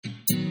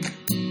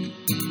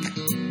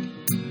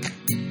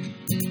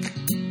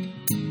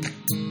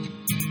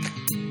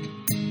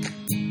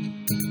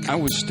I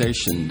was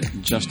stationed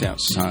just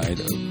outside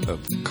of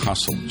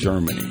Kassel,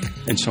 Germany,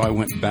 and so I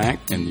went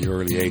back in the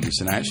early 80s,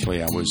 and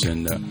actually I was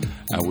in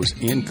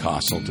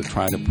Kassel to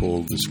try to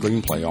pull the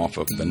screenplay off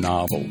of the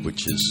novel,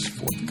 which is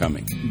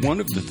forthcoming.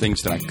 One of the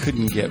things that I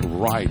couldn't get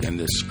right in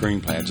this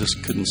screenplay, I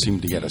just couldn't seem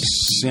to get a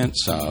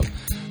sense of,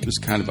 this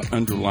kind of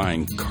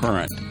underlying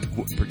current,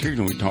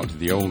 particularly when we talked to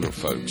the older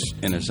folks.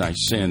 And as I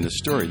say in the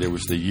story, there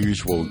was the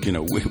usual,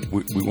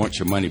 we want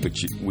your money, but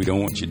we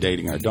don't want you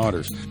dating our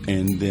daughters.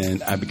 And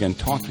then I began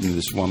talking to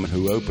this woman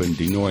who opened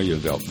Die Neue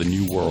Welt, the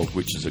New World,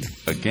 which is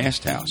a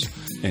guest house.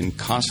 And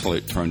Kassel,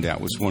 it turned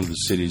out, was one of the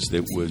cities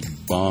that was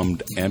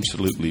bombed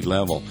absolutely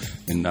level.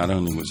 And not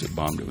only was it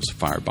bombed, it was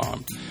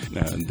firebombed.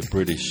 The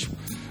British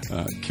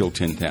killed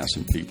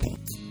 10,000 people.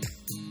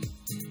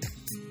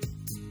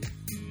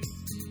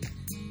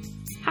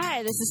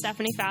 Hi, this is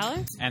Stephanie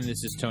Fowler. And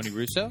this is Tony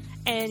Russo.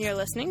 And you're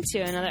listening to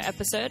another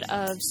episode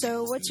of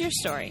So What's Your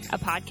Story? A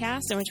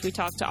podcast in which we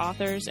talk to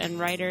authors and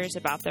writers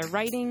about their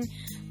writing,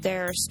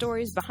 their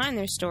stories behind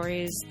their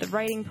stories, the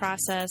writing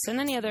process, and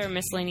any other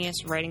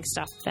miscellaneous writing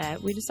stuff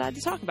that we decide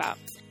to talk about.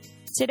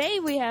 Today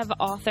we have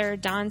author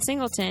Don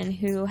Singleton,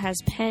 who has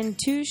penned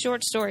 2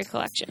 short story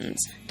collections.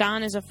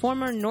 Don is a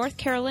former North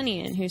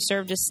Carolinian who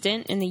served a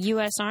stint in the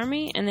U.S.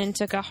 Army and then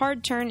took a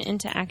hard turn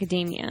into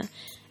academia.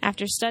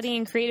 After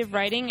studying creative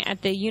writing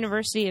at the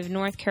University of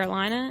North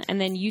Carolina and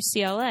then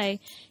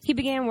UCLA, he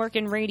began work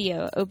in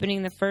radio,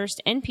 opening the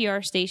first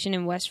NPR station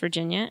in West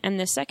Virginia and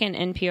the second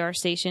NPR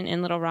station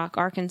in Little Rock,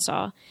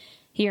 Arkansas.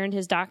 He earned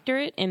his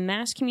doctorate in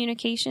mass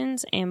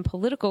communications and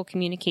political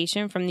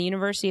communication from the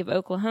University of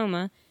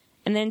Oklahoma,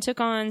 and then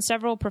took on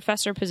several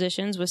professor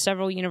positions with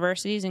several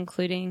universities,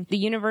 including the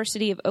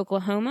University of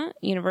Oklahoma,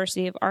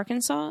 University of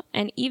Arkansas,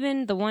 and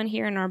even the one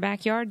here in our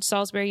backyard,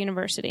 Salisbury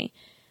University.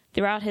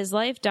 Throughout his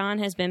life, Don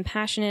has been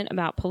passionate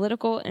about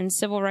political and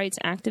civil rights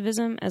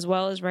activism, as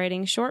well as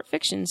writing short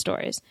fiction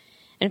stories.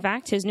 In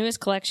fact, his newest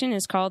collection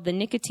is called The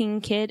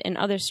Nicotine Kid and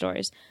Other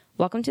Stories.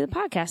 Welcome to the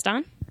podcast,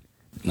 Don.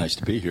 Nice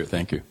to be here.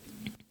 Thank you.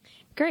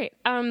 Great.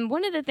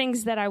 One of the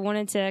things that I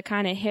wanted to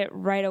kind of hit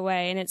right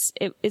away, and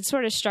it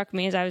sort of struck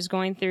me as I was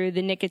going through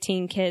The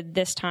Nicotine Kid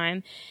this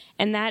time,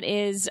 and that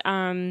is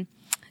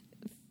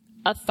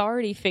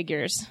authority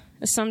figures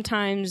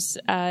sometimes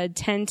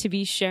tend to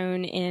be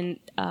shown in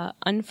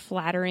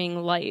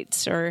unflattering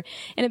lights or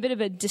in a bit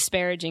of a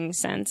disparaging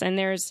sense. And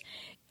there's,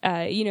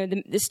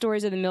 the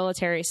stories of the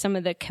military, some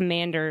of the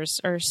commanders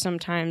are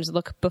sometimes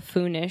look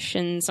buffoonish,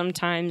 and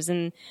sometimes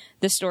in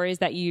the stories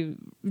that you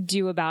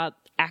do about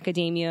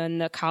academia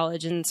and the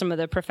college and some of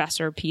the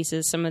professor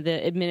pieces, some of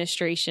the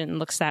administration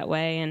looks that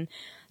way. And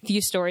a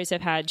few stories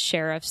have had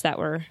sheriffs that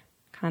were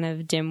kind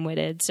of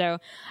dim-witted. So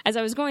as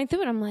I was going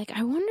through it, I'm like,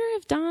 I wonder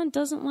if Don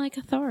doesn't like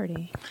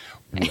authority.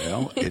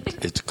 Well,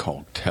 it's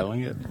called telling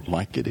it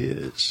like it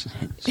is.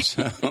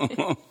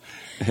 So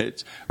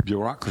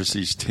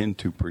bureaucracies tend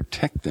to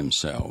protect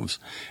themselves,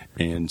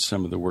 and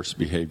some of the worst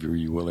behavior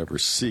you will ever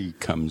see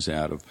comes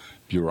out of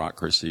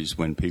bureaucracies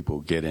when people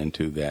get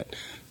into that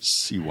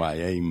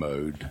CYA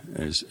mode,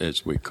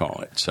 as we call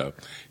it. So,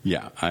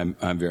 yeah,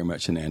 I'm very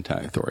much an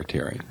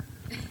anti-authoritarian.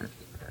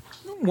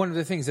 One of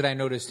the things that I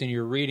noticed in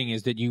your reading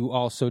is that you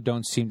also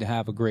don't seem to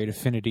have a great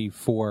affinity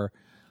for,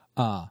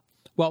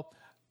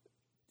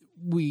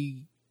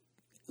 we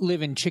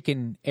live in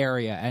chicken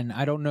area, and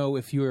I don't know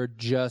if you're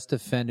just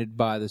offended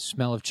by the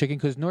smell of chicken,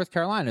 because North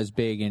Carolina is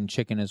big in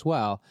chicken as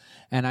well,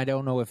 and I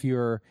don't know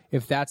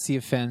if that's the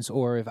offense,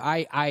 or if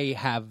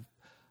I'm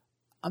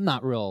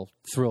not real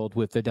thrilled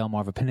with the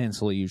Delmarva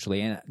Peninsula usually,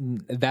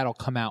 and that'll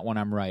come out when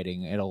I'm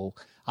writing.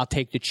 I'll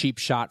take the cheap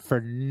shot for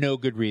no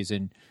good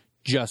reason,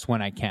 just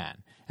when I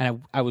can.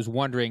 And I was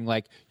wondering,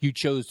 like, you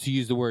chose to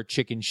use the word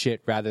chicken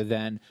shit rather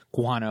than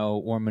guano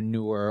or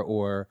manure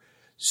or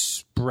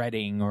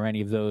spreading or any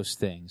of those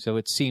things. So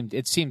it seemed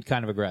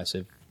kind of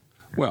aggressive.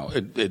 Well,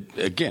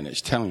 again,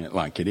 it's telling it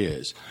like it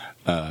is.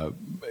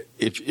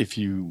 If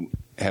you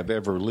have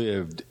ever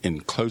lived in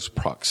close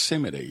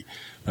proximity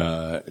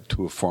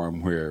to a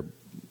farm where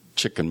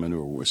chicken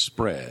manure was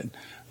spread,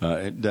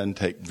 it doesn't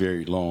take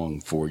very long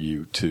for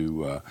you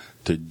to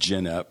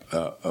gin up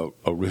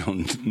a real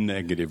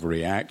negative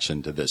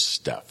reaction to this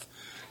stuff.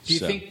 Do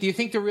you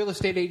think the real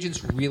estate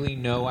agents really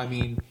know? I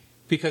mean,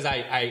 because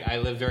I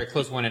live very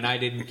close to one, and I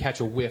didn't catch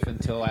a whiff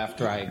until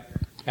after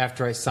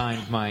I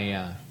signed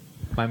my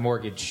my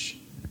mortgage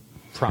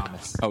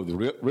promise. Oh,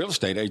 the real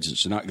estate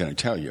agents are not going to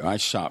tell you. I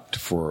shopped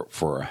for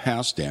a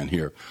house down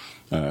here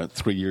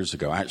 3 years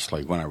ago.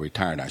 Actually, when I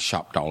retired, I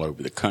shopped all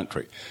over the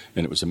country,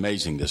 and it was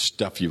amazing the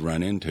stuff you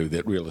run into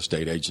that real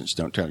estate agents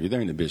don't tell you.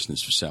 They're in the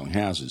business of selling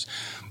houses.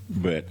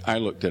 But I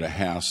looked at a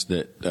house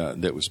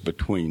that was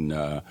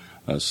between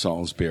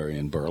Salisbury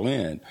and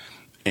Berlin,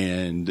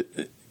 and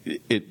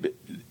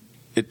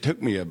it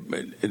took me a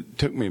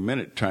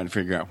minute trying to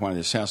figure out why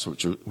this house,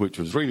 which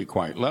was really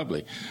quite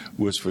lovely,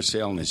 was for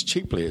sale as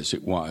cheaply as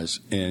it was.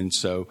 And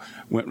so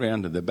went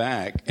round to the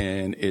back,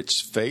 and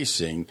it's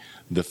facing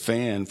the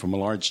fan from a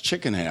large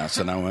chicken house.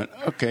 And I went,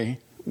 okay,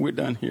 we're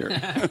done here.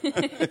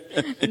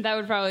 That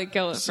would probably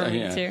kill it for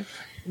me, too.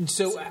 And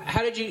so,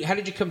 how did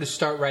you come to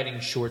start writing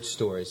short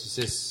stories? Is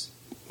this...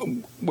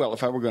 Well,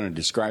 if I were going to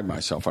describe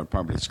myself, I'd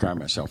probably describe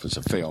myself as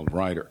a failed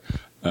writer.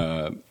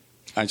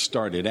 I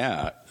started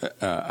out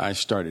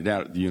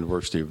at the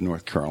University of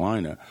North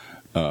Carolina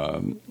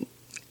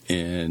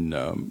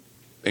in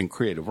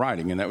creative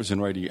writing, and that was in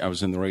radio. I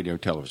was in the radio,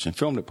 television,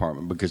 film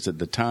department because at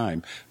the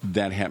time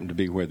that happened to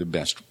be where the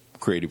best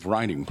creative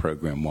writing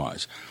program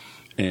was.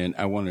 And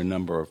I won a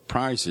number of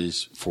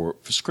prizes for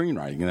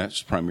screenwriting, and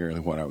that's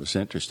primarily what I was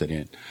interested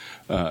in.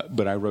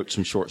 But I wrote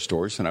some short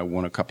stories, and I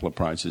won a couple of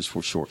prizes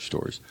for short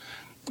stories.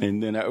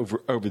 And then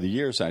over the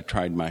years, I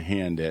tried my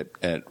hand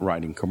at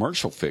writing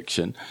commercial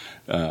fiction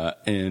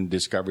and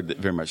discovered that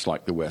very much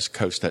like the West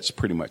Coast, that's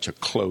pretty much a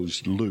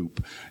closed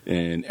loop,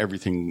 and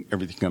everything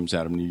comes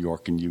out of New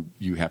York, and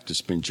you have to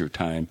spend your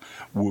time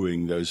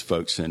wooing those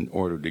folks in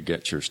order to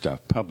get your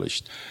stuff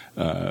published.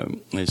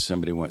 As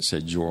somebody once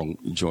said,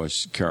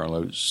 Joyce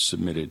Carol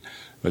submitted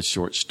a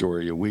short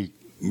story a week,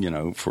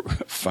 for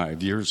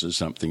 5 years or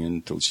something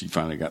until she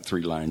finally got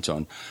 3 lines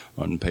on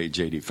page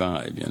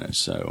 85,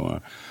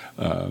 so,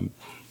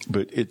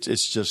 but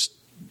it's just,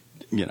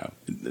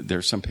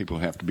 there's some people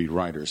who have to be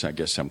writers. I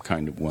guess I'm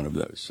kind of one of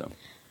those, so.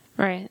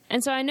 Right.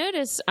 And so I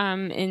noticed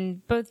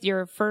in both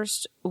your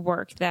first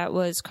work that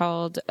was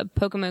called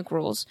Pocomoke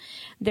Rules,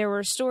 there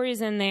were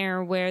stories in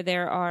there where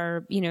there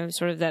are,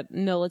 sort of that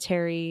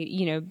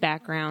military,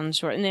 background,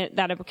 and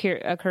that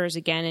occurs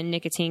again in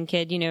Nicotine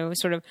Kid,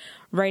 sort of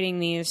writing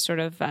these sort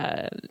of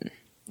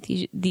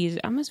these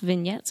almost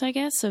vignettes, I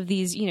guess, of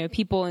these,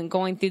 people and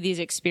going through these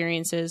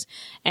experiences,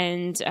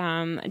 and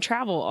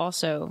travel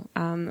also.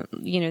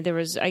 There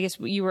was, I guess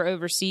you were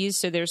overseas,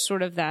 so there's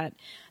sort of that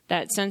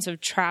sense of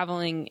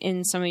traveling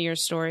in some of your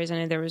stories. I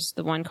know there was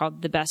the one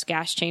called The Best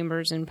Gas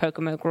Chambers and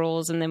Pocomoke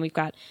Rules, and then we've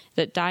got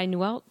the Die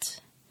Nuelt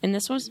in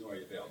this one?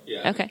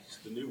 Yeah. Okay. It's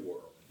the New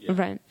World. Yeah.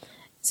 Right.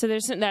 So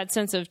there's that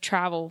sense of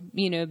travel,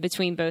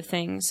 between both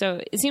things. So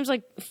it seems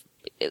like,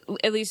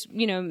 at least,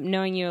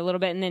 knowing you a little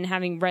bit and then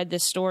having read the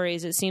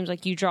stories, it seems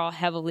like you draw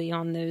heavily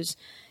on those,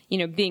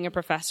 being a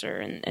professor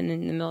and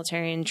in the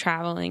military and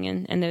traveling,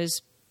 and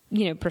those,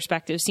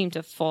 perspectives seem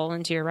to fall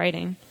into your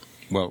writing.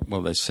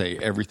 Well, they say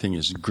everything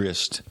is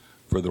grist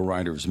for the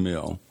writer's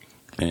mill,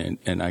 and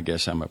I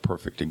guess I'm a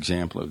perfect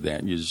example of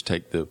that. You just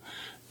take the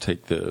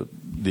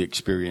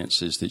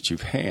experiences that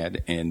you've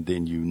had, and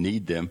then you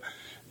knead them,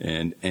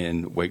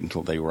 and wait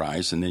until they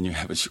rise, and then you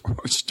have a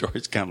short story.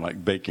 It's kind of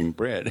like baking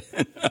bread.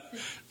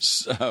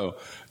 So,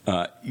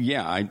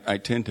 I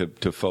tend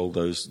to fold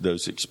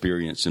those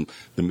experiences and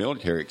the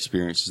military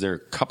experiences. There are a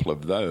couple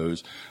of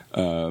those.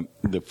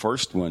 The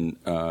first one,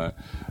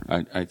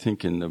 I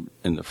think in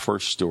the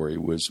first story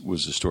was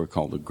a story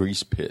called The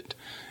Grease Pit.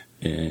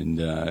 And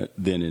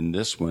then in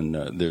this one,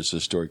 there's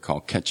a story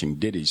called Catching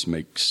Ditties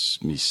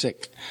Makes Me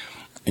Sick.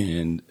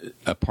 And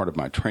a part of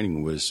my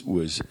training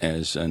was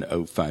as an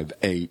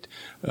 058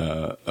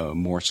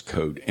 Morse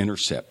code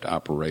intercept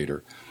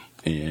operator.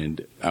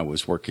 And I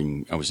was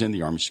in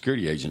the Army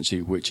Security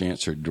Agency, which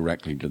answered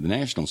directly to the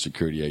National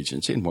Security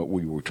Agency. And what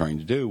we were trying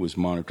to do was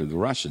monitor the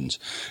Russians,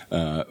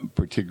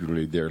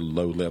 particularly their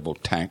low-level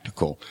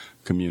tactical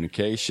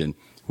communication,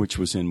 which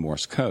was in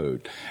Morse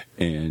code.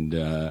 And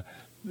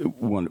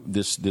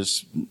this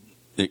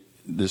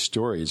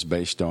story is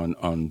based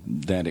on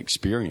that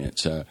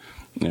experience.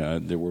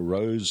 There were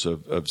rows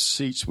of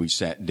seats. We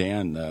sat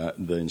down.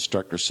 The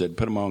instructor said,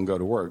 "Put them on, go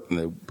to work." And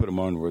they put them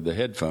on with the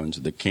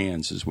headphones, the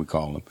cans as we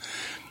call them.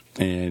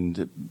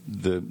 And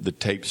the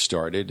tape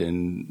started,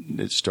 and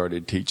it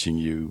started teaching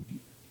you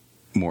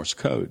Morse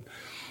code.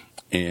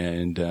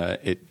 And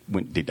it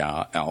went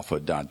da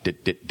alpha da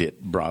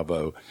dit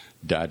bravo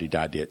da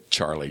dit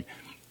Charlie,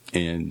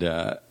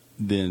 and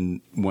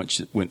then once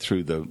it went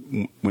through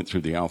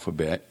the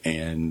alphabet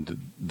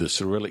and the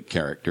Cyrillic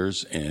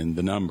characters and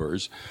the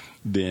numbers,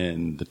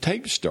 then the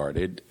tape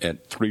started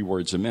at 3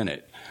 words a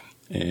minute,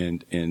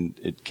 and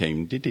it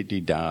came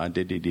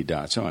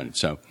da so on.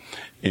 So,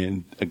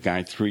 and a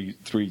guy three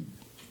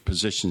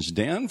positions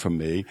down from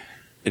me,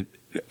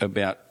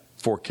 about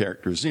 4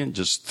 characters in,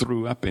 just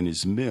threw up in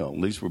his mill.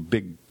 These were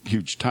big,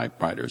 huge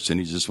typewriters, and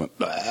he just went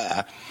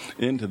blah,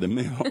 into the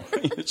mill.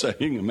 So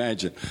you can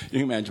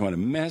imagine what a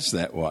mess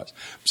that was.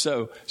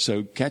 So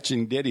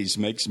Catching Ditties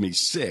Makes Me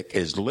Sick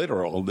is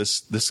literal.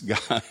 This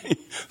guy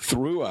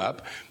threw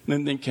up,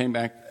 and then came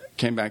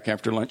back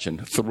after lunch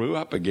and threw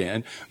up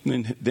again.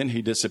 And then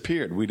he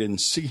disappeared. We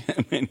didn't see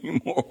him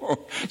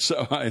anymore.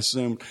 So I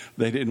assumed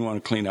they didn't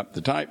want to clean up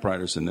the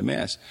typewriters and the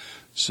mess.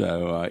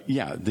 So,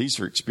 these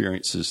are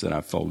experiences that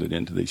I folded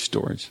into these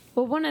stories.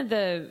 Well,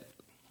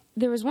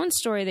 there was one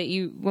story that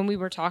when we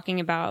were talking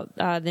about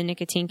the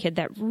Nicotine Kid,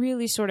 that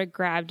really sort of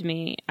grabbed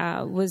me,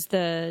 was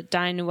the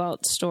Die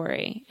Nuelt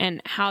story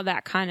and how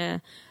that kind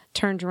of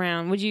turned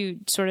around. Would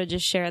you sort of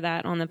just share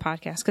that on the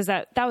podcast? Because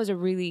that was a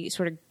really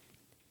sort of,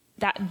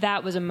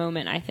 that was a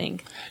moment, I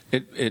think.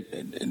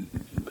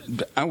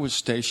 I was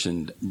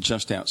stationed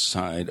just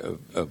outside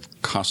of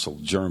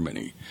Kassel,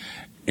 Germany,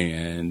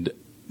 and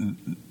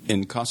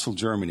in Kassel,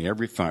 Germany,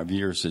 every 5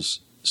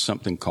 years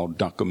something called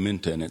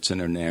Documenta, and it's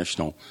an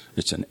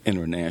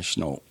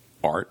international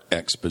art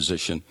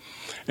exposition.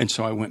 And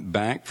so I went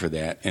back for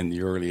that in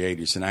the early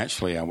 80s. And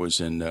actually I was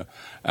in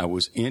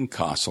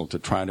Kassel to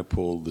try to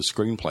pull the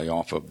screenplay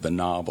off of the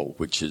novel,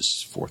 which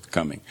is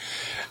forthcoming.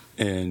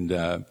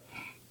 And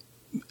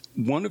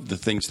one of the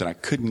things that I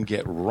couldn't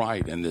get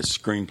right in this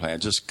screenplay, I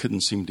just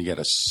couldn't seem to get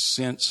a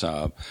sense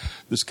of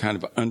this kind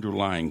of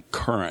underlying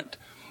current,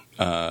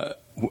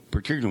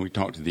 particularly when we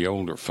talk to the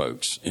older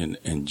folks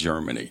in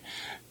Germany.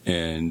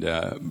 And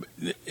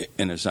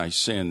as I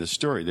say in the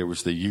story, there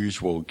was the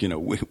usual,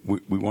 we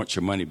want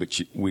your money, but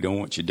we don't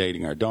want you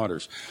dating our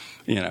daughters,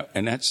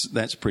 and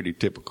that's pretty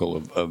typical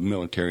of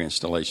military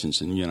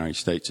installations in the United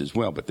States as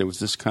well. But there was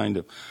this kind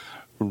of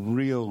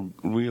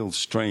real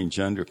strange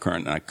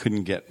undercurrent, and I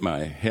couldn't get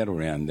my head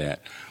around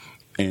that.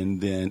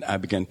 And then I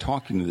began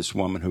talking to this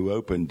woman who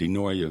opened Die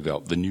Neue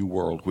Welt, the New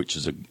World, which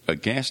is a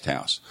guest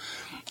house.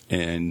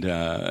 And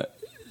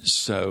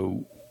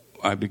so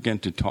I began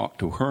to talk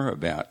to her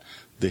about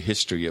the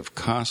history of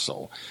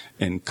Kassel.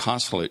 And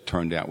Kassel, it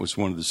turned out, was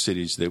one of the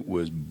cities that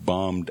was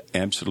bombed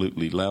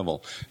absolutely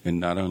level. And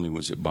not only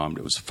was it bombed,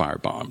 it was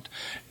firebombed.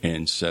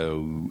 And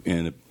so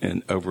in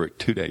over a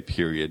 2-day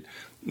period,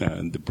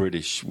 the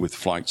British, with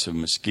flights of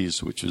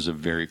Mosquitoes, which was a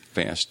very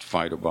fast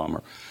fighter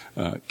bomber,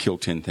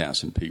 killed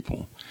 10,000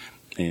 people.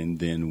 And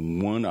then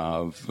one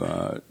of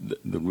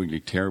the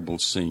really terrible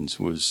scenes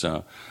was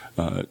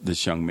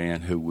this young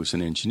man who was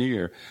an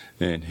engineer,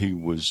 and he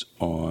was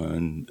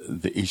on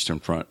the Eastern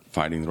Front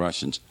fighting the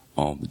Russians.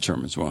 All the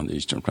Germans were on the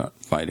Eastern Front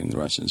fighting the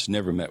Russians.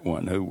 Never met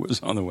one who was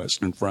on the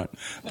Western Front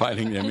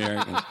fighting the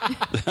Americans.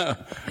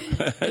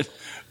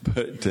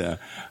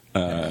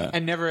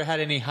 And never had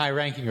any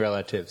high-ranking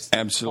relatives.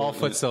 Absolutely. All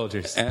foot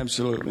soldiers.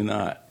 Absolutely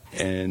not.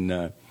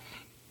 And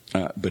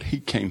but he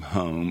came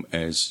home,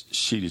 as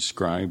she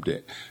described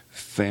it,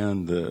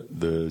 found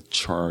the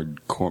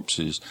charred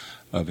corpses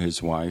of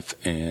his wife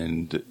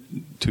and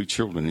 2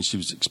 children, and she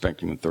was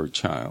expecting a 3rd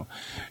child.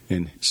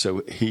 And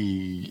so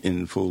he,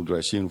 in full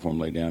dress uniform,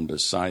 lay down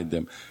beside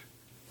them,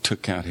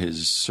 took out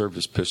his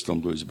service pistol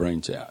and blew his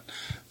brains out.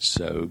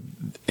 So,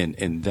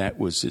 and that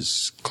was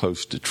as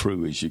close to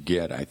true as you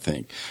get, I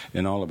think.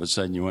 And all of a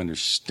sudden you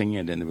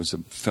understand, and there was a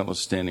fellow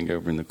standing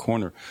over in the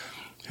corner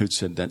who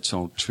said, "That's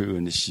all true,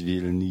 and ich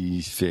will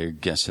nie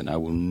vergessen. I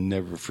will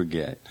never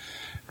forget."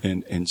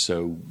 And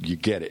so you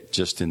get it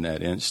just in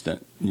that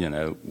instant,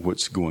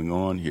 what's going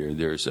on here.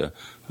 There's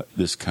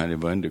this kind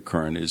of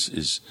undercurrent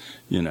is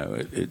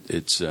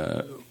it's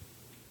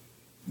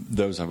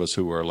those of us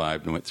who are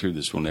alive and went through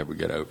this will never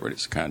get over it.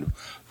 It's kind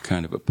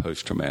of a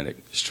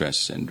post-traumatic stress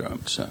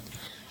syndrome. So.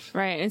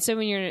 Right. And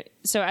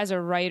so as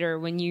a writer,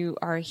 when you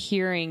are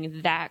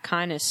hearing that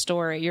kind of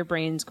story, your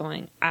brain's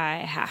going, I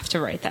have to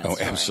write that story.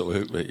 Oh,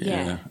 absolutely.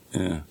 Yeah.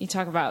 You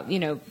talk about,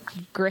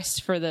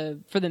 grist for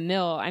the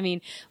mill. I mean,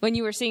 when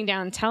you were sitting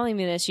down telling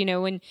me this,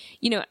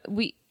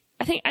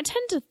 I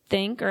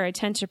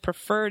tend to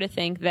prefer to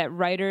think that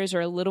writers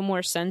are a little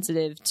more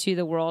sensitive to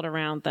the world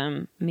around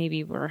them.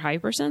 Maybe we're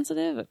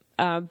hypersensitive,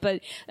 but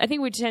I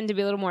think we tend to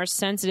be a little more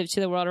sensitive to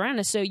the world around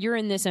us. So you're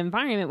in this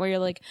environment where you're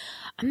like,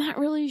 I'm not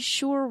really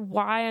sure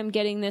why I'm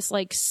getting this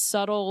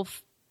subtle,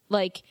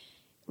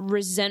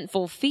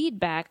 resentful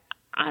feedback.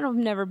 I've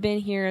never been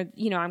here,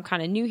 I'm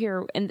kind of new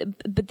here.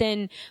 But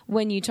then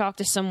when you talk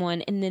to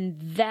someone and then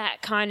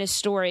that kind of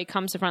story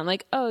comes to front,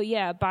 like, oh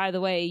yeah, by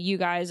the way, you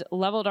guys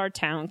leveled our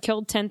town,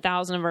 killed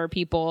 10,000 of our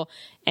people,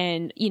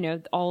 and,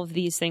 all of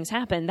these things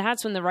happen.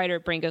 That's when the writer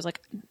brain goes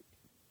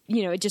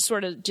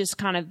it just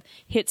kind of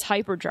hits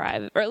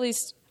hyperdrive, or at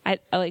least I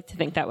like to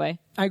think that way.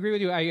 I agree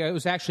with you. I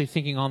was actually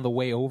thinking on the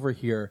way over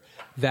here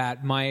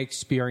that my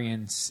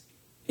experience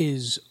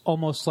is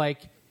almost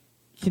like,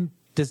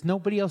 does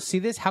nobody else see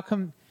this? How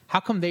come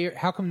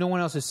no one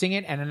else is seeing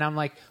it? And then I'm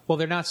like, well,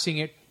 they're not seeing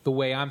it the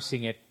way I'm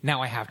seeing it.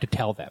 Now I have to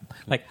tell them.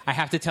 I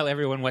have to tell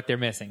everyone what they're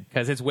missing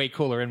because it's way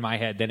cooler in my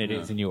head than it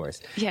is in yours.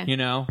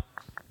 Yeah.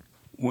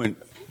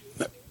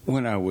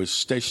 When I was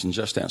stationed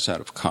just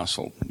outside of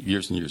Kassel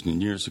years and years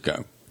and years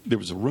ago, there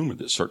was a rumor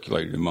that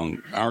circulated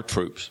among our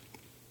troops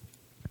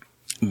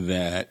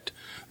that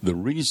the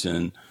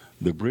reason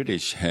the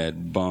British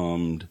had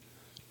bombed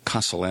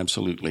Kassel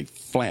absolutely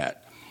flat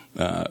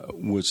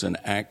was an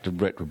act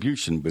of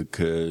retribution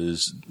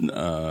because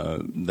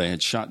they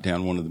had shot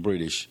down one of the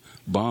British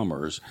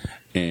bombers,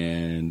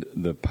 and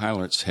the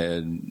pilots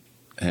had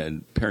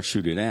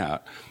parachuted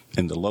out,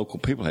 and the local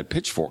people had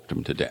pitchforked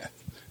them to death.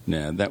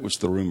 Now, that was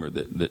the rumor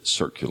that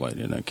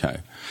circulated,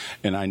 okay?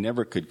 And I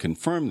never could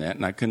confirm that,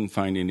 and I couldn't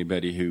find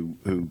anybody who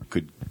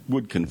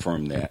would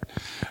confirm that.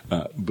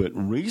 But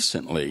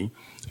recently,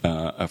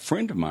 a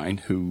friend of mine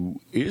who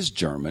is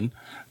German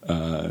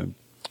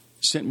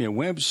sent me a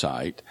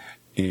website,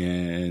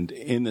 and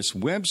in this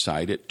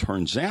website, it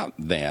turns out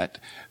that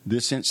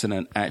this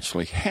incident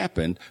actually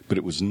happened, but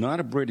it was not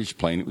a British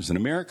plane, it was an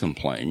American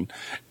plane,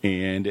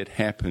 and it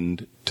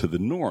happened to the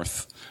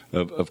north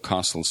of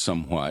Kassel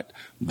somewhat.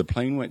 The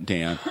plane went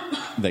down,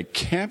 they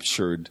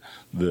captured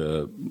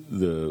the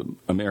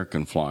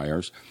American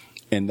flyers,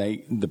 and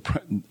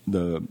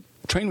the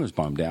train was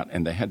bombed out,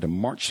 and they had to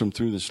march them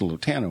through this little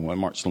town. And when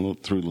they marched them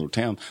through the little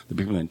town, the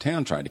people in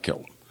town tried to kill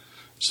them.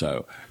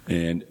 So,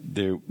 and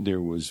there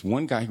was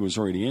one guy who was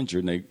already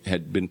injured, and they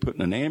had been put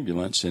in an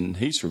ambulance, and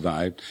he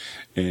survived.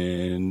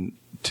 And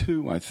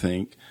 2, I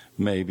think,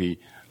 maybe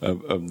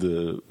of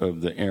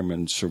the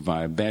airmen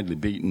survived, badly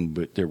beaten,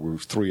 but there were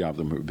 3 of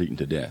them who were beaten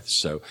to death.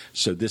 So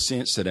this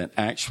incident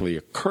actually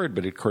occurred,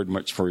 but it occurred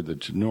much further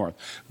to the north.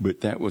 But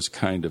that was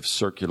kind of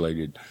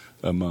circulated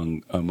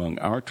among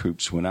our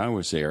troops when I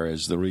was there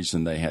as the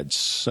reason they had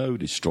so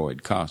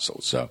destroyed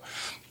Kassel. So,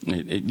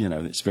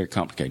 it's very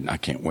complicated. I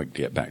can't wait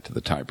to get back to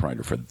the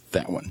typewriter for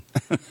that one.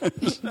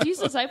 Do you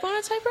still type on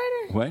a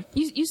typewriter? What?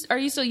 Are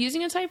you still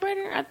using a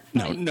typewriter?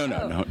 No.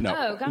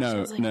 Oh, gosh, I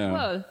was like,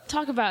 whoa,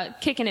 talk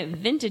about kicking it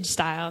vintage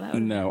style.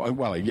 No,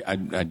 well, I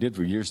did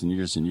for years and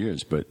years and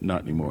years, but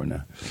not anymore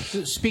now.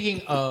 So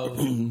speaking of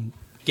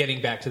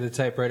getting back to the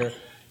typewriter,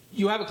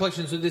 you have a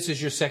collection, so this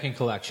is your second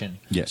collection.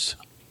 Yes.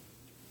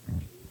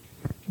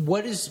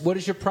 What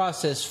is your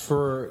process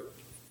for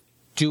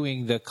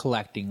doing the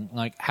collecting?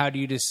 Like, how do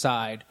you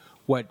decide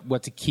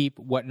what to keep,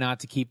 what not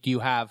to keep? Do you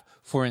have,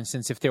 for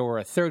instance, if there were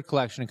a third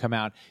collection to come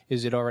out,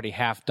 is it already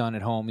half done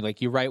at home? Like,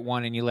 you write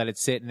one and you let it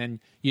sit, and then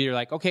you're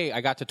like, okay,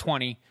 I got to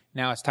 20,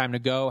 now it's time to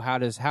go. How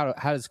does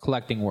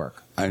collecting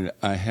work?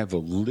 I have a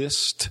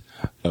list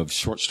of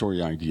short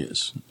story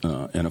ideas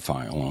in a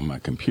file on my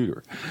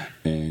computer,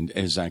 and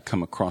as I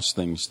come across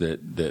things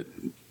that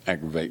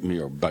aggravate me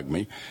or bug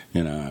me,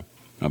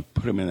 I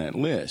put them in that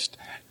list.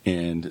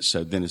 And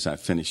so then as I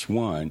finish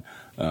one,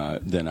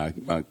 then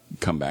I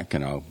come back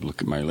and I'll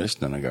look at my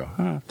list and I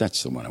go,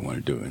 that's the one I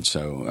want to do. And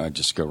so I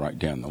just go right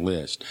down the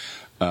list.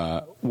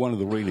 One of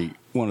the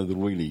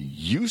really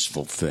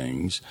useful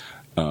things,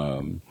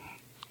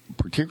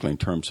 particularly in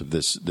terms of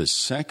this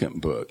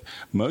second book,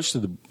 most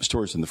of the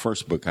stories in the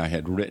first book I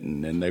had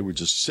written, and they were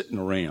just sitting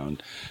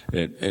around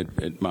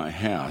at my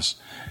house.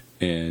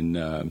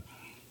 And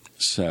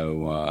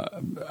so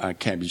I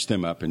cabbaged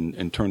them up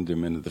and turned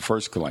them into the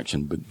first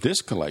collection. But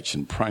this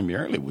collection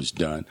primarily was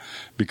done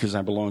because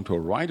I belong to a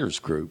writers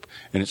group,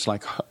 and it's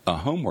like a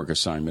homework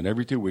assignment.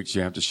 Every 2 weeks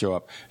you have to show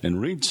up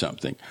and read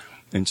something.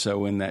 And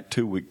so in that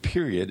 2-week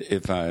period,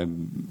 if I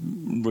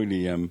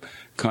really am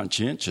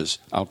conscientious,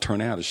 I'll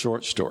turn out a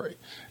short story,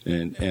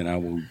 and I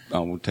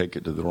will take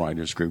it to the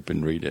writers group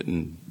and read it,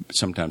 and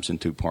sometimes in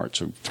 2 parts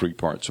or 3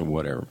 parts or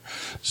whatever.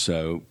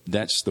 So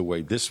that's the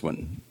way this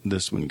one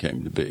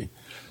came to be.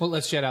 Well,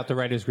 let's shout out the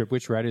writers group.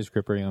 Which writers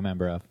group are you a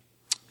member of?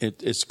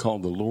 It's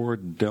called the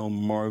Lord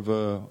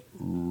Delmarva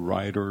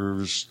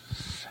Writers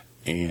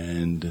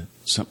and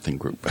something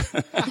group.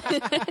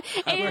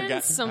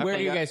 Where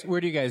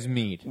do you guys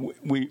meet?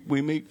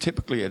 We meet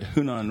typically at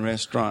Hunan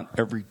Restaurant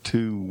every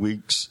 2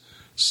 weeks,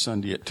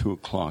 Sunday at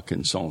 2:00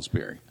 in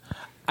Salisbury.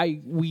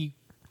 We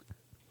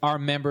are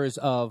members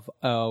of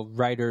a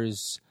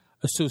writers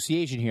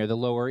association here, the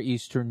Lower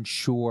Eastern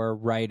Shore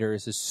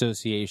Writers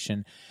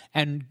Association,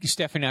 and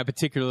Stephanie and I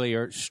particularly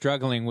are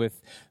struggling with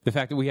the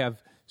fact that we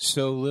have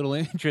so little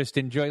interest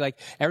in joy. Like,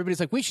 everybody's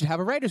like, we should have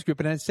a writers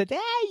group, and I said,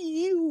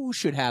 you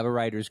should have a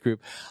writers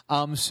group.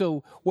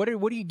 So what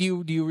do you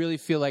do? Do you really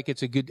feel like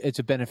it's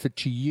a benefit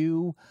to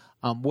you?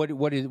 What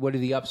are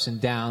the ups and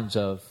downs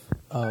of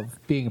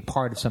being a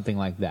part of something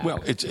like that?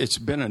 Well, it's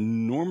been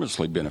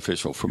enormously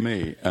beneficial for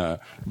me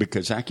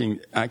because I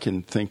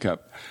can think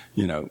up,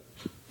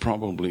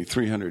 probably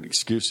 300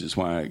 excuses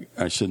why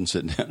I shouldn't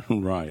sit down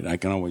and write. I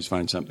can always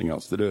find something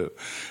else to do.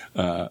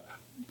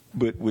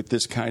 But with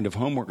this kind of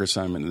homework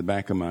assignment in the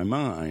back of my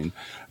mind,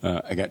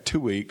 I got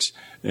 2 weeks,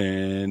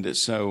 and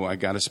so I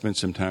got to spend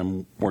some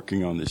time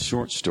working on this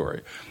short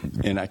story.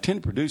 And I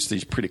tend to produce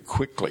these pretty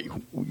quickly.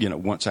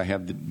 Once I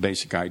have the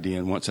basic idea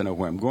and once I know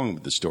where I'm going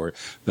with the story,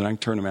 then I can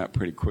turn them out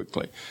pretty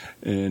quickly.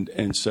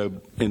 And so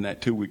in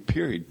that 2-week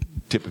period,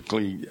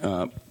 typically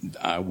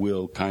I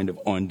will kind of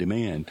on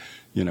demand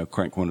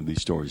crank one of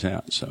these stories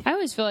out. So I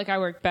always feel like I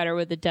work better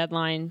with the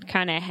deadline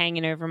kind of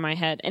hanging over my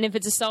head. And if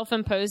it's a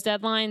self-imposed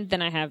deadline,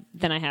 then I have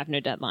no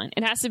deadline.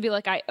 It has to be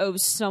like I owe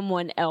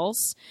someone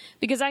else,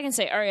 because I can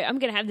say, all right, I'm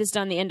going to have this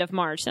done the end of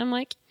March. And I'm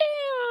like,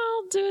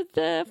 I'll do it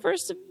the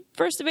first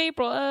of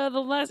April, the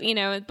last,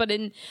 but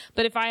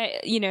if I,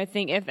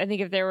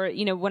 if there were,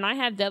 when I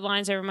have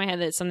deadlines over my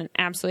head that something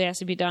absolutely has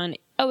to be done,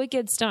 it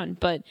gets done.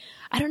 But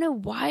I don't know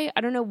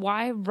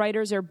why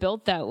writers are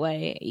built that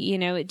way.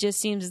 It just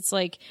seems it's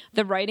like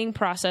the writing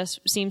process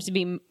seems to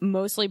be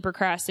mostly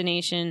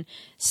procrastination,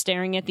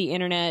 staring at the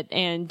internet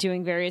and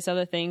doing various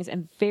other things,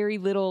 and very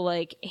little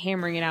like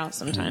hammering it out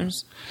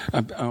sometimes.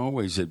 I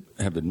always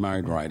have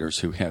admired writers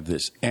who have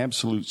this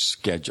absolute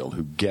schedule,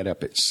 who get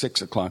up at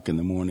 6:00 in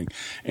the morning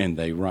and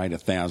they write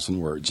 1,000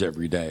 words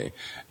every day.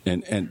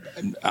 And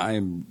I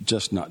am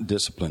just not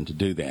disciplined to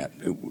do that.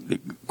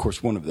 Of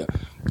course, one of the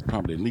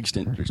probably least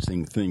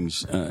interesting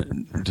things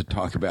to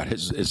talk about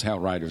is how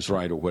writers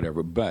write or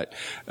whatever. But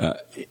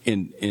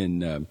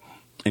in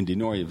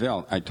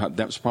Denoyeville, I taught,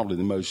 that was probably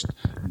the most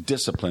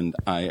disciplined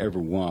I ever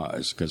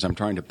was, because I'm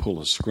trying to pull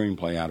a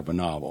screenplay out of a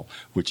novel,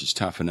 which is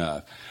tough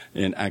enough.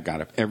 And I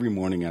got up every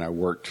morning and I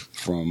worked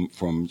from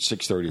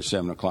 6:30 to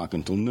 7 o'clock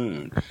until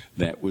noon.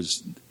 That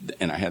was,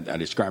 and I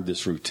described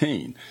this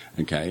routine,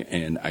 okay,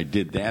 and I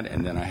did that,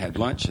 and then I had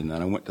lunch, and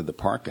then I went to the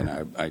park and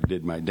I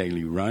did my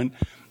daily run.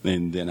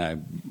 And then I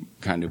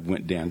kind of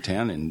went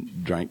downtown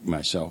and drank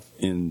myself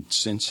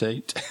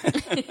insensate.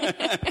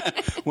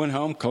 Went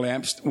home,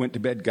 collapsed, went to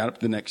bed, got up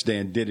the next day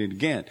and did it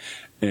again.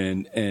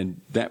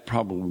 And that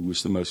probably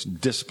was the most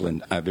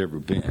disciplined I've ever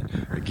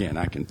been. Again,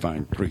 I can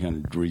find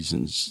 300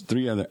 reasons,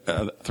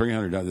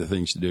 300 other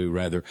things to do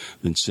rather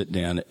than sit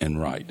down and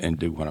write and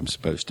do what I'm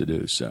supposed to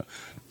do. So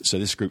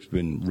this group's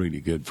been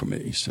really good for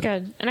me. So.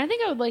 Good. And I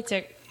think I would like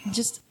to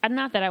just,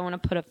 not that I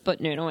want to put a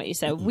footnote on what you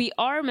said. We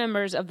are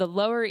members of the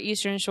Lower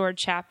Eastern Shore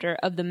chapter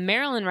of the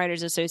Maryland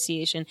Writers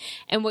Association.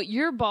 And what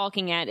you're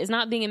balking at is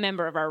not being a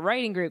member of our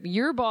writing group.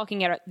 You're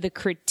balking at the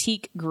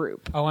critique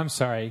group. Oh, I'm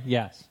sorry.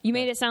 Yes. You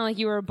made it sound like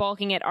you were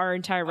balking at our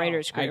entire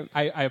writers group.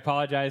 I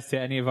apologize to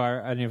any of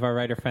our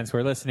writer friends who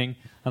are listening,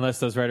 unless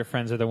those writer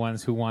friends are the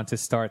ones who want to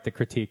start the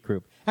critique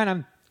group. And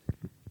I'm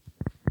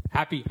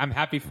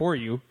happy for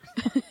you.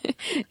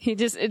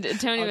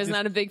 Tony was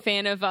not a big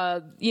fan of,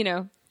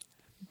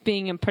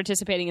 being and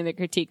participating in the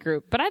critique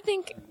group, but I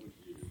think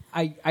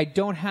I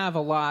don't have a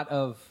lot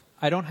of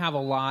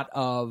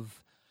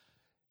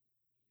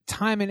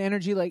time and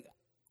energy. Like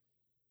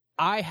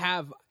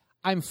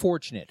I'm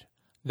fortunate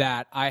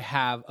that I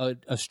have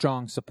a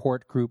strong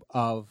support group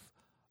of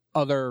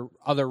other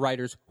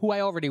writers who I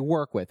already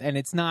work with, and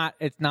it's not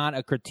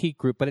a critique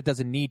group, but it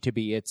doesn't need to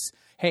be. It's,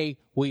 hey,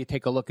 will you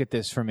take a look at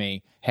this for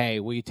me? Hey,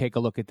 will you take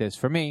a look at this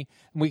for me?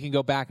 And we can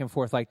go back and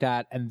forth like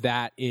that, and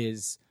that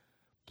is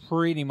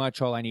pretty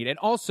much all I need. And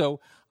also,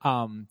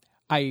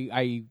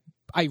 I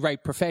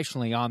write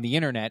professionally on the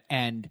internet,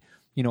 and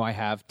I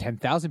have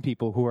 10,000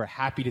 people who are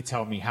happy to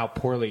tell me how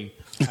poorly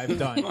I've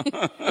done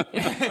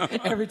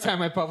every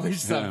time I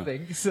publish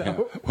something. Yeah. So, yeah.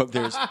 Well,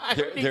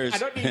 I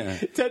don't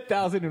need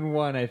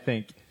 10,001. I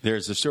think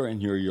there's a story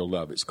in here you'll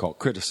love. It's called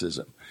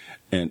Criticism,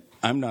 and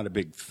I'm not a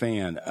big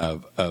fan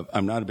of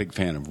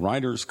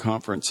writers'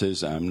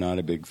 conferences. I'm not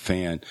a big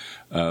fan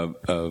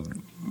of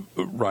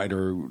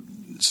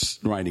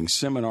writing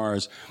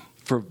seminars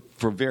for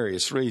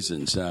various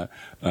reasons.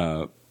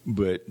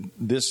 But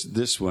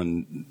this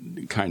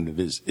one kind of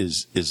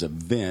is a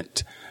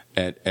vent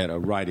at a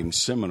writing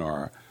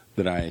seminar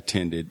that I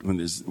attended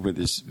with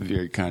this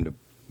very kind of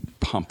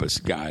pompous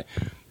guy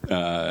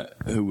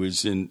who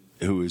was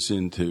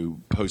into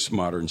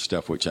postmodern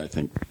stuff, which I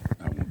think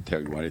I won't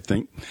tell you what I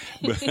think.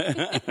 But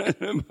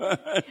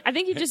I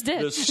think you just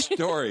did.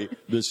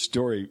 The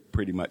story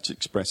pretty much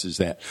expresses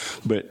that.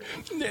 But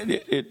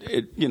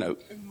it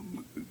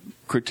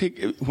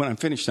critique, when I'm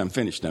finished,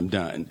 I'm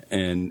done.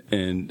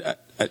 And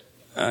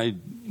I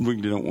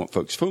really don't want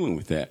folks fooling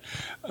with that.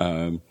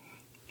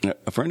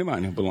 A friend of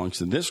mine who belongs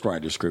to this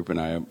writers group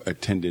and I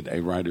attended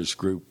a writers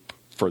group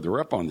further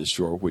up on the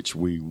shore, which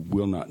we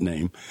will not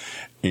name.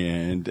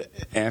 And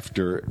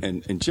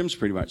and Jim's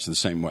pretty much the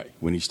same way.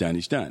 When he's done,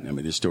 he's done. I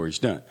mean, the story's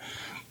done.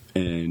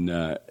 And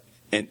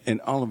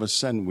all of a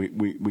sudden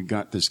we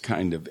got this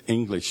kind of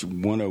English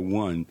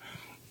 101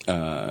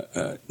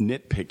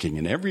 nitpicking,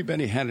 and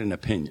everybody had an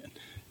opinion.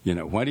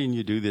 Why didn't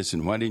you do this,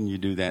 and why didn't you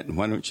do that, and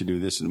why don't you do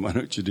this, and why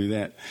don't you do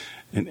that?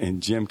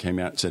 And Jim came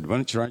out and said, why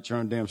don't you write your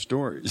own damn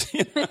stories?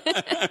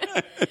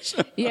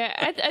 Yeah,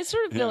 I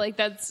sort of feel like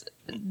that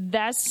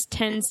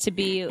tends to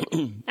be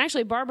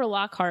actually Barbara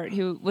Lockhart,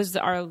 who was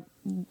a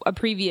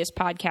previous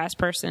podcast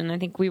person. I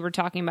think we were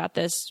talking about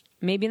this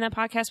maybe in that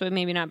podcast, but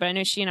maybe not. But I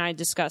know she and I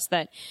discussed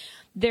that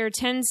there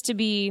tends to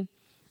be,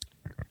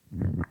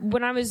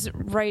 when I was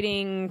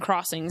writing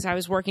Crossings, I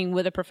was working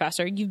with a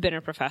professor. You've been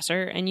a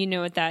professor, and you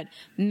know what that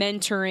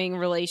mentoring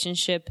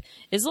relationship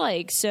is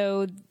like.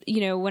 So,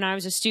 when I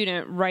was a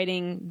student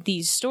writing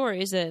these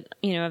stories that,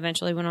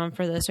 eventually went on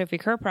for the Sophie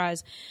Kerr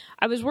Prize,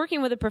 I was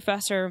working with a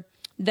professor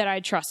that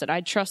I trusted.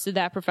 I trusted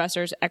that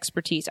professor's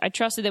expertise. I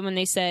trusted that when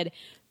they said,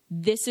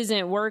 this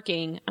isn't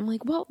working, I'm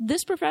like, well,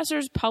 this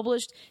professor's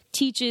published,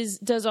 teaches,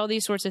 does all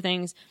these sorts of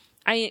things.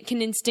 I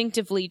can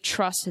instinctively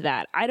trust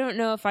that. I don't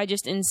know if I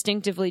just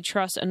instinctively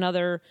trust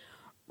another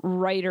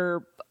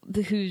writer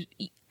who,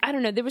 I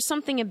don't know, there was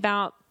something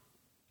about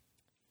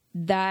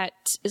that,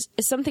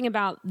 something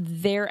about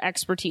their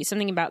expertise,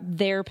 something about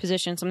their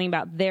position, something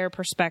about their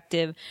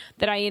perspective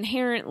that I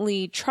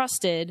inherently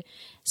trusted.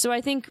 So I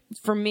think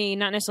for me,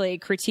 not necessarily a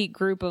critique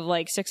group of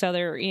like 6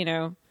 other,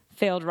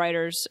 failed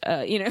writers,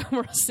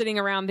 we're sitting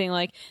around being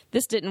like,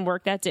 this didn't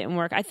work, that didn't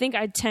work. I think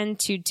I tend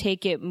to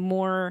take it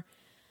more,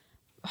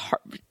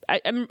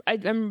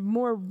 I'm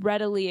more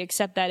readily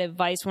accept that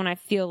advice when I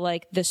feel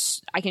like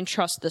I can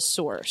trust the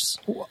source.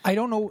 I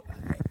don't know.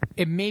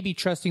 It may be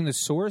trusting the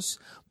source,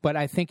 but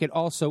I think it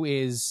also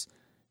is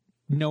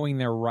knowing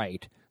they're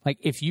right. Like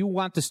if you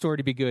want the story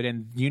to be good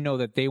and you know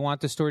that they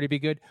want the story to be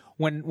good,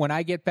 when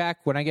I get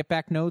back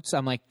notes,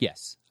 I'm like,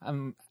 yes,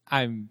 I'm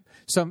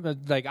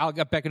I'll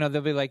get back another.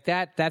 They'll be like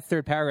that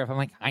third paragraph. I'm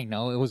like, I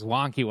know it was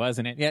wonky,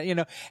 wasn't it?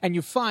 Yeah, And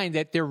you find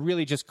that they're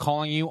really just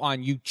calling you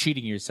on you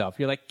cheating yourself.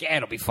 You're like, yeah,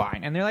 it'll be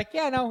fine, and they're like,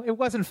 yeah, no, it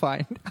wasn't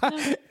fine,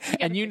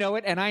 and you know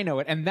it, and I know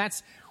it, and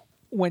that's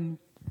when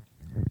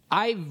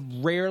I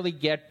rarely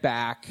get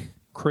back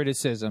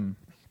criticism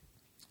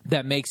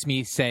that makes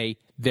me say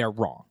they're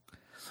wrong.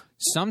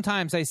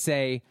 Sometimes I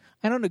say,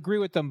 I don't agree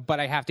with them, but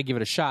I have to give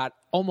it a shot.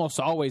 Almost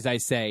always I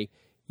say,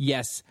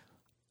 yes,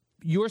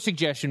 your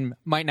suggestion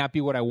might not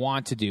be what I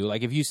want to do.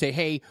 Like if you say,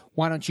 hey,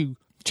 why don't you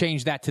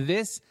change that to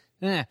this?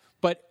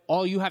 But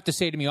all you have to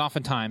say to me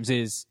oftentimes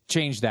is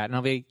change that. And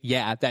I'll be,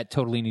 yeah, that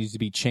totally needs to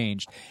be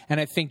changed. And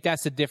I think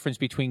that's the difference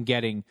between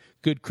getting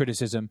good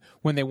criticism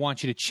when they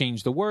want you to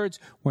change the words,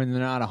 when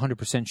they're not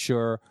 100%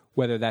 sure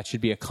whether that should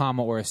be a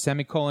comma or a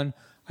semicolon.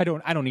 I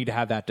don't need to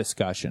have that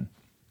discussion.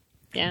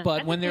 Yeah.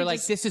 But when they're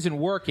like, this isn't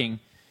working,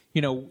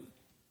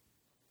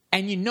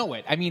 and you know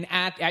it. I mean,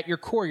 at your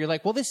core, you're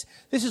like, well, this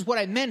is what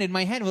I meant in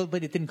my head,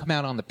 but it didn't come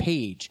out on the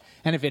page.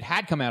 And if it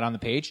had come out on the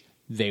page,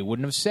 they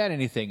wouldn't have said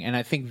anything. And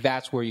I think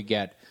that's where you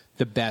get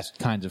the best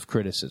kinds of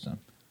criticism.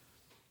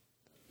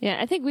 Yeah,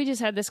 I think we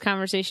just had this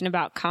conversation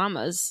about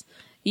commas.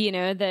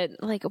 That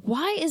like,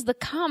 why is the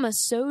comma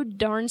so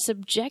darn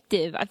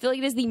subjective? I feel like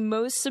it is the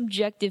most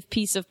subjective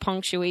piece of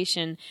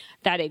punctuation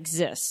that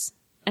exists.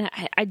 And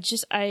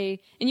and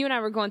you and I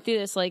were going through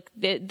this, like,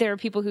 there are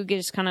people who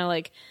just kind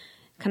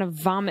of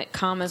vomit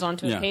commas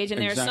onto a page,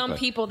 and there are some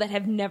people that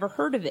have never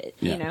heard of it,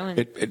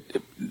 And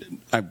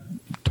I've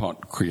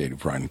taught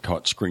creative writing,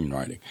 taught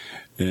screenwriting,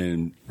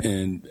 and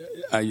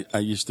I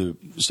used to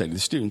say to the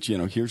students,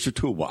 here's your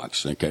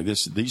toolbox. Okay,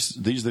 these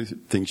are the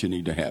things you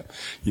need to have.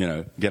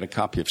 Get a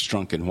copy of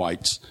Strunk and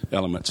White's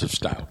Elements of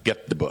Style.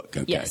 Get the book.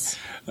 Okay, yes.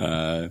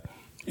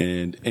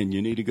 And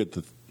you need a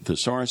good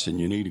thesaurus, and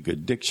you need a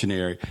good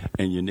dictionary,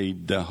 and you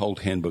need the whole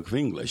handbook of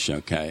English,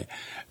 okay?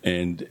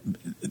 And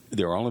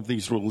there are all of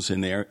these rules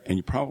in there, and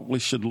you probably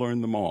should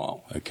learn them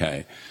all,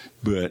 okay?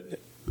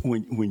 But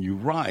when you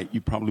write, you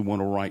probably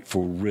want to write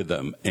for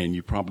rhythm, and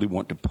you probably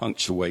want to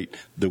punctuate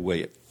the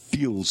way it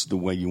feels, the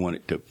way you want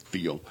it to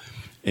feel,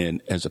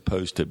 and as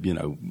opposed to,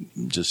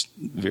 just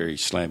very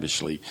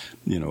slavishly,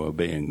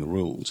 obeying the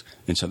rules.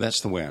 And so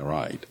that's the way I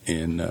write.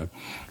 And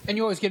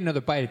you always get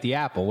another bite at the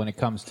apple when it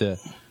comes to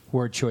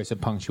word choice and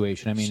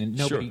punctuation. I mean,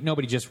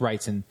 nobody just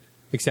writes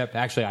except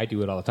actually I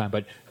do it all the time,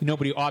 but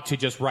nobody ought to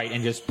just write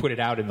and just put it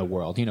out in the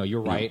world.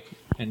 You're right,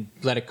 and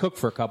let it cook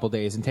for a couple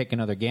days and take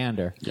another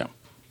gander. Yeah,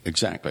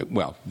 exactly.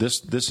 Well,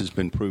 this has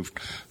been proved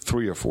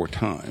 3 or 4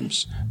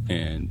 times,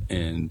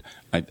 and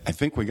I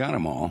think we got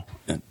them all.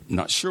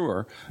 Not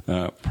sure.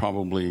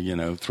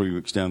 Probably 3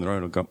 weeks down the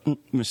road I'll go,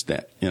 missed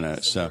that.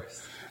 So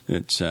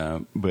it's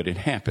but it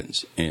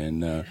happens,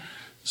 and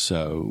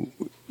so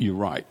you're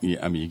right.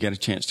 I mean, you get a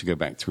chance to go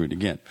back through it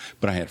again.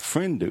 But I had a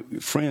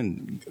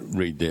friend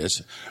read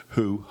this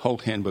who, whole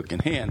handbook in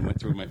hand, went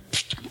through my,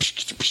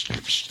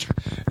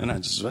 and I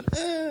just went,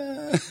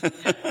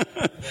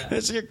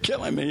 you're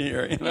killing me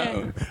here,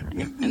 Yeah.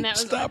 And that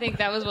was, I think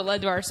that was what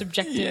led to our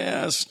subjective.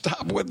 Yeah,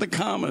 stop with the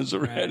commas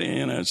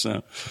already,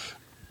 So.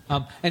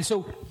 And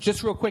so,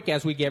 just real quick,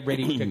 as we get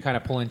ready to kind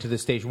of pull into the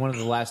stage, one of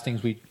the last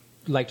things we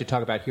like to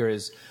talk about here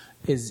is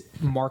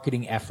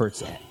marketing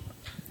efforts,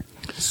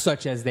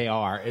 such as they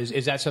are.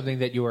 Is that something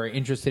that you are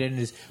interested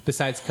in?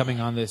 Besides coming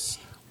on this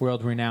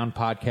world-renowned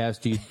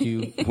podcast, do you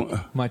do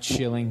much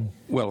shilling?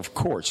 Well, of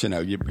course,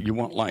 you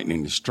want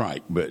lightning to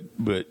strike, but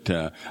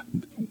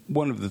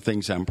one of the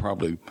things I'm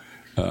probably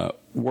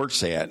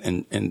worse at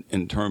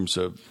in terms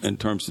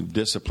of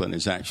discipline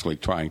is actually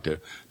trying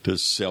to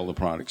sell the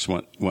products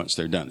once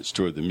they're done. It's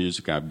true of the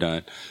music I've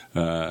done,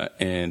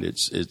 and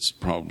it's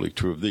probably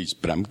true of these,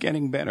 but I'm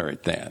getting better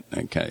at that.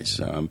 Okay,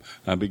 so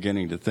I'm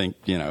beginning to think,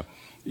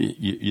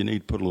 you need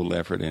to put a little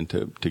effort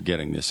into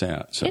getting this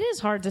out. So. It is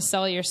hard to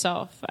sell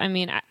yourself. I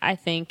mean, I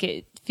think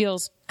it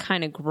feels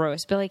kind of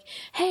gross. But like,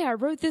 hey, I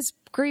wrote this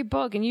great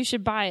book and you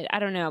should buy it. I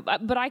don't know.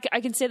 But I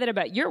can say that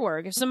about your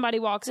work. If somebody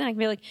walks in, I can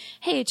be like,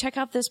 hey, check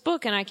out this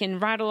book. And I can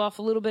rattle off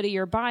a little bit of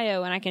your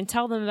bio and I can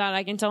tell them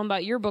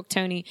about your book,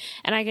 Tony.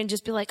 And I can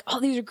just be like, oh,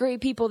 these are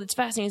great people. That's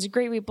fascinating. It's a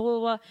great read, blah, blah,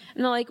 blah.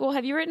 And they're like, well,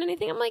 have you written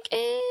anything? I'm like,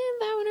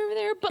 that one over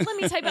there. But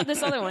let me type out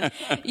this other one,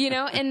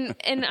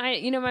 and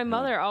I, my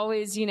mother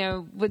always,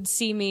 would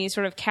see me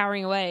sort of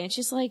cowering away. And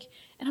she's like,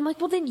 and I'm like,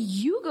 well, then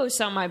you go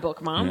sell my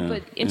book, Mom. Yeah,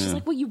 she's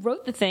like, well, you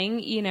wrote the thing,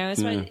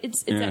 So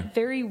it's that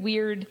very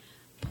weird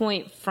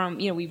point from,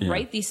 we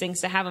write these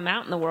things to have them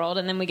out in the world,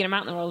 and then we get them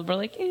out in the world, and we're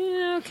like,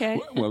 okay.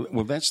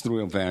 Well, that's the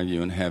real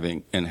value in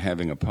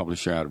having a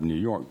publisher out of New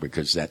York,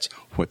 because that's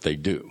what they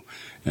do.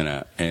 And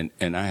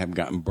I have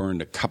gotten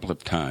burned a couple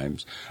of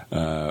times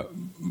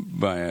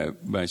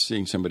by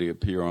seeing somebody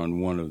appear on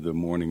one of the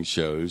morning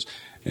shows,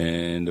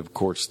 and of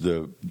course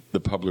the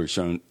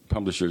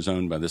publisher is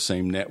owned by the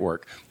same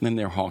network, and then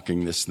they're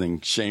hawking this thing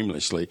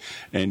shamelessly,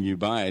 and you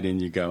buy it and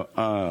you go,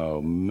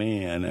 oh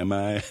man, am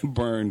I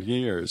burned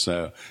here?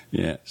 So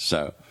it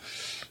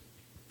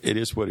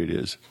is what it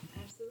is.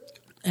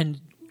 And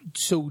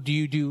so do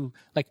you do,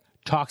 like,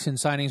 talks and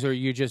signings, or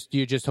you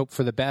just hope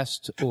for the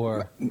best,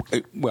 or?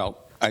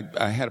 Well,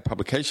 I had a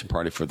publication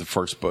party for the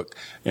first book,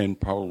 and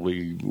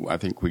probably I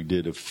think we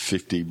did a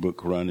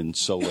 50-book run and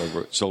sold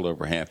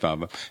over half of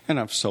them. And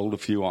I've sold a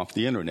few off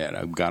the internet.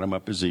 I've got them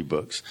up as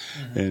ebooks,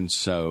 and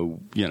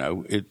so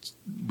it's.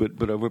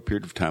 But over a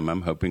period of time,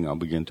 I'm hoping I'll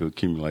begin to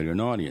accumulate an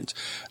audience,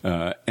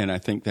 and I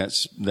think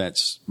that's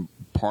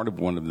part of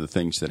one of the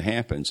things that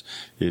happens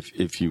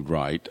if you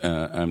write.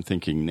 I'm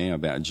thinking now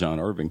about John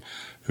Irving,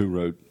 who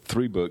wrote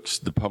 3 books.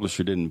 The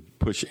publisher didn't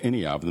push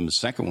any of them. The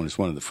second one is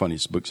one of the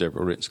funniest books ever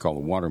written. It's called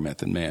The Water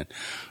Method Man.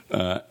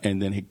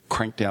 And then he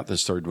cranked out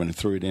this third one and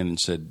threw it in and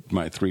said,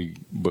 my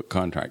 3-book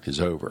contract is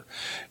over.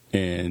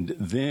 And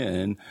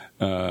then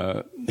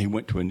he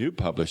went to a new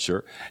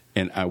publisher,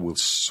 and I will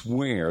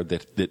swear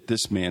that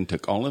this man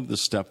took all of the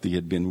stuff that he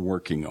had been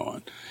working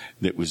on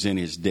that was in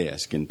his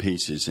desk in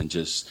pieces and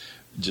just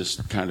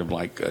kind of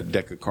like a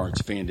deck of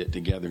cards, fanned it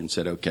together and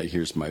said, okay,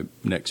 here's my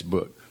next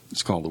book.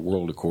 It's called The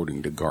World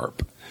According to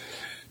Garp,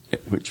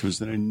 which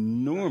was an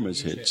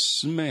enormous hit,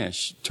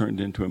 smash, turned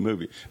into a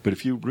movie. But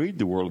if you read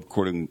The World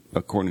According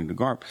to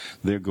Garp,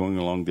 they're going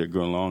along,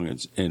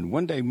 and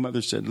one day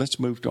Mother said, let's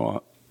move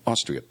to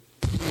Austria.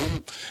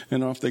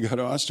 And off they go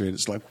to Austria. And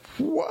it's like,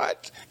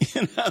 what?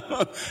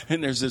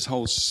 And there's this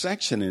whole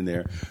section in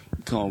there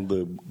called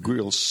the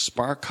Grill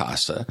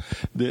Sparkasse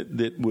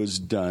that was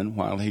done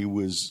while he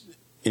was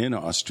in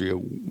Austria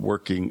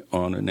working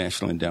on a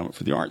National Endowment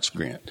for the Arts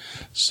grant,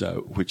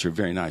 which are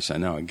very nice. I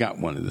know I got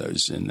one of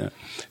those. And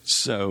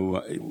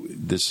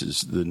this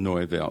is the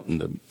Neue Welt, and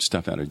the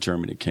stuff out of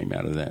Germany came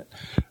out of that.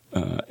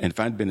 And if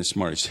I'd been as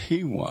smart as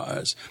he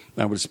was,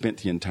 I would have spent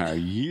the entire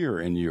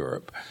year in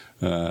Europe,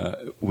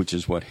 which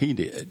is what he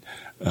did.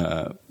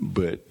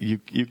 But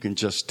you can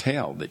just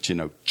tell that,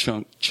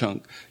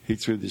 chunk, he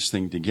threw this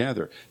thing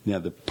together. Now,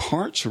 the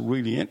parts are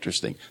really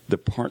interesting. The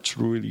parts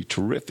are really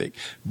terrific.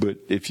 But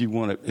if you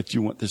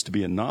want this to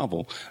be a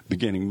novel,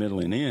 beginning, middle,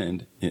 and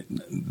end,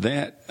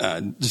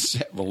 just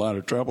have a lot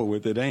of trouble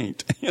with it,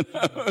 ain't.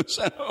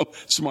 So,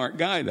 smart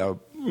guy, though.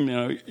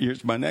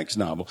 Here's my next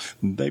novel.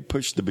 They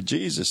pushed the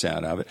bejesus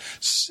out of it,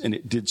 and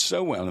it did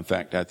so well. In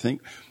fact, I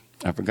think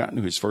I've forgotten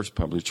who his first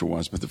publisher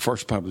was, but the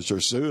first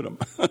publisher sued him.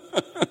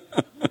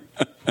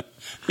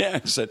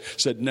 Yeah,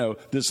 said no.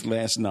 This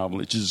last novel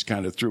that you just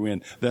kind of threw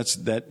in,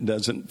 that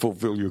doesn't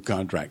fulfill your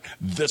contract.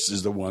 This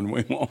is the one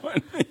we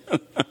want.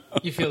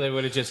 You feel they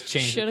would have just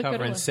changed the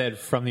cover and said,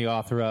 from the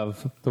author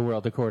of The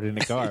World According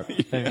to Garp.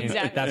 I mean,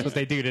 exactly. That's what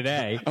they do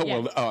today.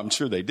 I'm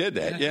sure they did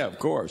that. Yeah, of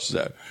course.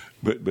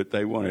 But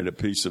they wanted a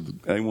piece of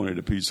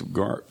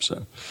Garp.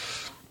 So.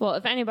 Well,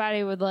 if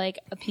anybody would like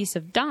a piece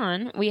of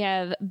Don, we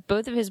have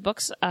both of his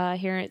books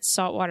here at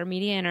Saltwater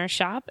Media in our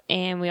shop,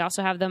 and we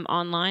also have them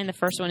online. The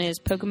first one is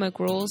Pocomoke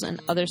Rules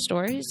and Other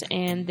Stories,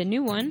 and the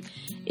new one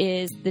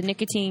is The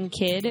Nicotine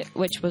Kid,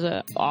 which was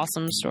an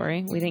awesome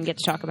story we didn't get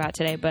to talk about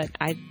today, but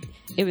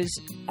it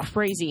was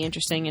crazy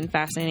interesting and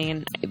fascinating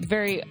and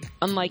very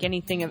unlike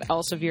anything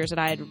else of yours that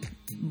I had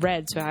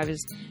read, so I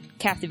was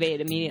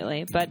captivated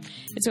immediately. But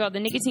it's called The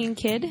Nicotine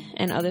Kid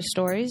and Other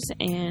Stories,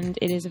 and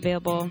it is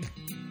available,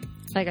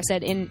 like I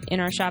said,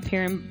 in our shop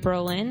here in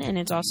Berlin, and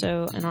it's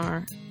also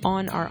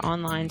on our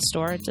online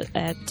store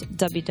at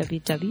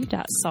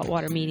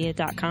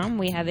www.saltwatermedia.com.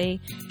 We have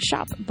a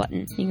shop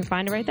button. You can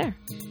find it right there.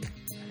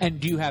 And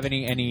do you have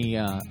any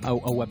a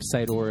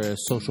website or a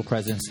social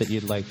presence that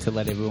you'd like to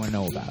let everyone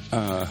know about?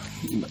 I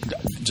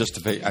just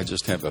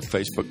have a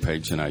Facebook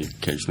page, and I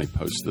occasionally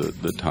post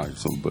the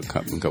titles of the book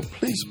up and go,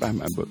 please buy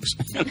my books.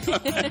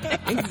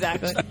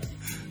 Exactly.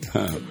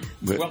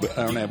 But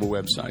I don't have a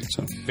website.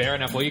 So fair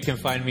enough. Well, you can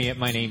find me at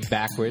my name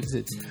backwards.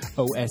 It's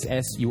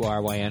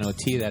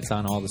OSSURYNOT. That's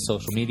on all the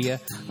social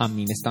media. I'm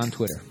meanest on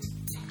Twitter.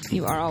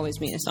 You are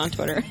always meanest on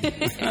Twitter.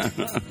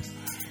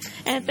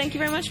 And thank you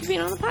very much for being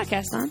on the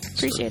podcast, Don.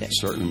 Appreciate it.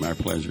 Certainly my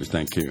pleasure.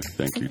 Thank you.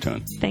 Thank you,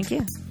 Ton. Thank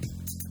you.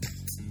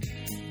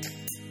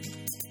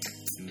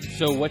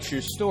 So What's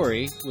Your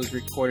Story was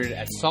recorded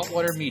at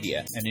Saltwater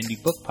Media, an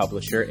indie book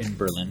publisher in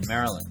Berlin,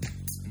 Maryland.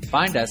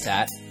 Find us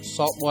at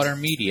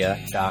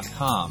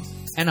saltwatermedia.com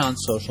and on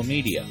social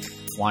media.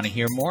 Want to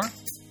hear more?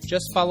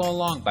 Just follow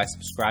along by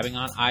subscribing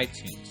on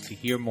iTunes to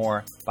hear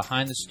more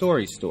behind the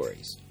stories.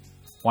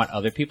 Want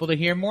other people to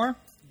hear more?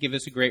 Give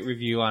us a great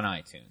review on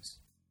iTunes.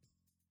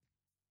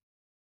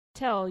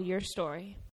 Tell your story.